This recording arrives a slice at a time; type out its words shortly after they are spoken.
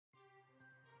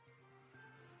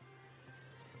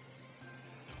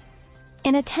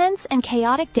In a tense and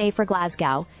chaotic day for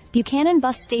Glasgow, Buchanan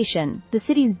bus station, the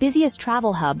city's busiest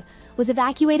travel hub, was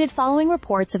evacuated following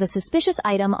reports of a suspicious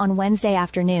item on Wednesday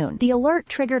afternoon. The alert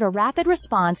triggered a rapid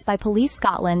response by Police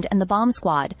Scotland and the bomb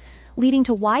squad, leading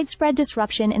to widespread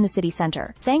disruption in the city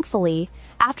centre. Thankfully,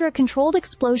 after a controlled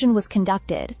explosion was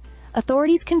conducted,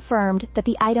 authorities confirmed that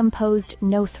the item posed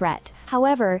no threat.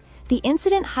 However, the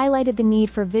incident highlighted the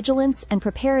need for vigilance and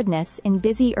preparedness in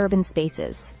busy urban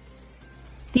spaces.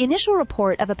 The initial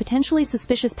report of a potentially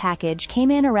suspicious package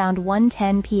came in around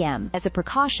 1:10 p.m. As a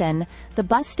precaution, the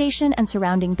bus station and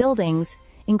surrounding buildings,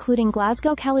 including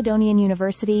Glasgow Caledonian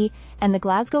University and the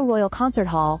Glasgow Royal Concert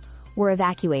Hall, were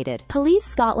evacuated. Police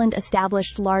Scotland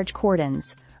established large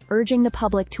cordons, urging the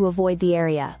public to avoid the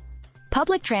area.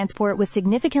 Public transport was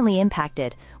significantly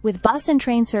impacted, with bus and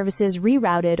train services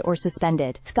rerouted or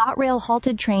suspended. ScotRail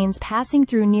halted trains passing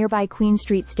through nearby Queen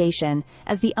Street Station,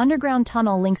 as the underground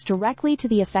tunnel links directly to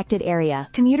the affected area.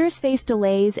 Commuters faced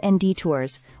delays and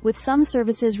detours, with some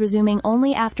services resuming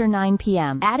only after 9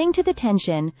 p.m. Adding to the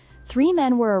tension, 3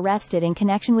 men were arrested in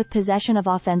connection with possession of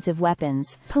offensive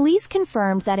weapons. Police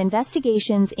confirmed that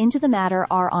investigations into the matter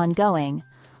are ongoing,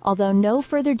 although no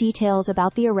further details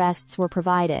about the arrests were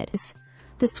provided.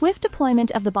 The swift deployment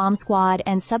of the bomb squad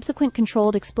and subsequent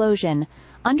controlled explosion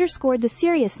underscored the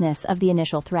seriousness of the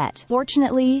initial threat.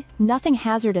 Fortunately, nothing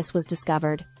hazardous was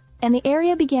discovered, and the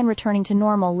area began returning to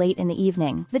normal late in the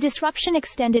evening. The disruption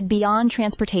extended beyond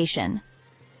transportation.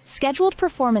 Scheduled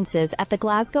performances at the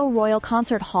Glasgow Royal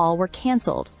Concert Hall were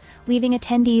cancelled, leaving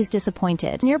attendees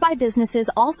disappointed. Nearby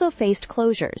businesses also faced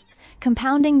closures,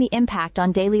 compounding the impact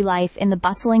on daily life in the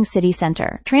bustling city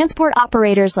centre. Transport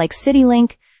operators like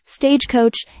CityLink,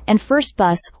 Stagecoach, and First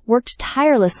Bus worked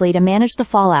tirelessly to manage the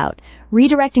fallout,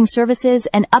 redirecting services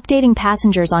and updating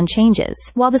passengers on changes.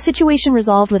 While the situation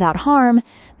resolved without harm,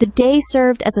 the day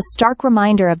served as a stark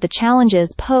reminder of the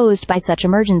challenges posed by such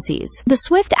emergencies. The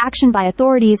swift action by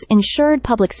authorities ensured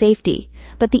public safety,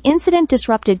 but the incident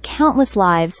disrupted countless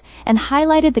lives and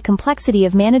highlighted the complexity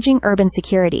of managing urban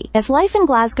security. As life in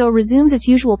Glasgow resumes its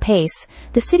usual pace,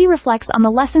 the city reflects on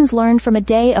the lessons learned from a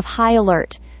day of high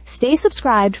alert. Stay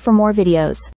subscribed for more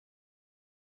videos.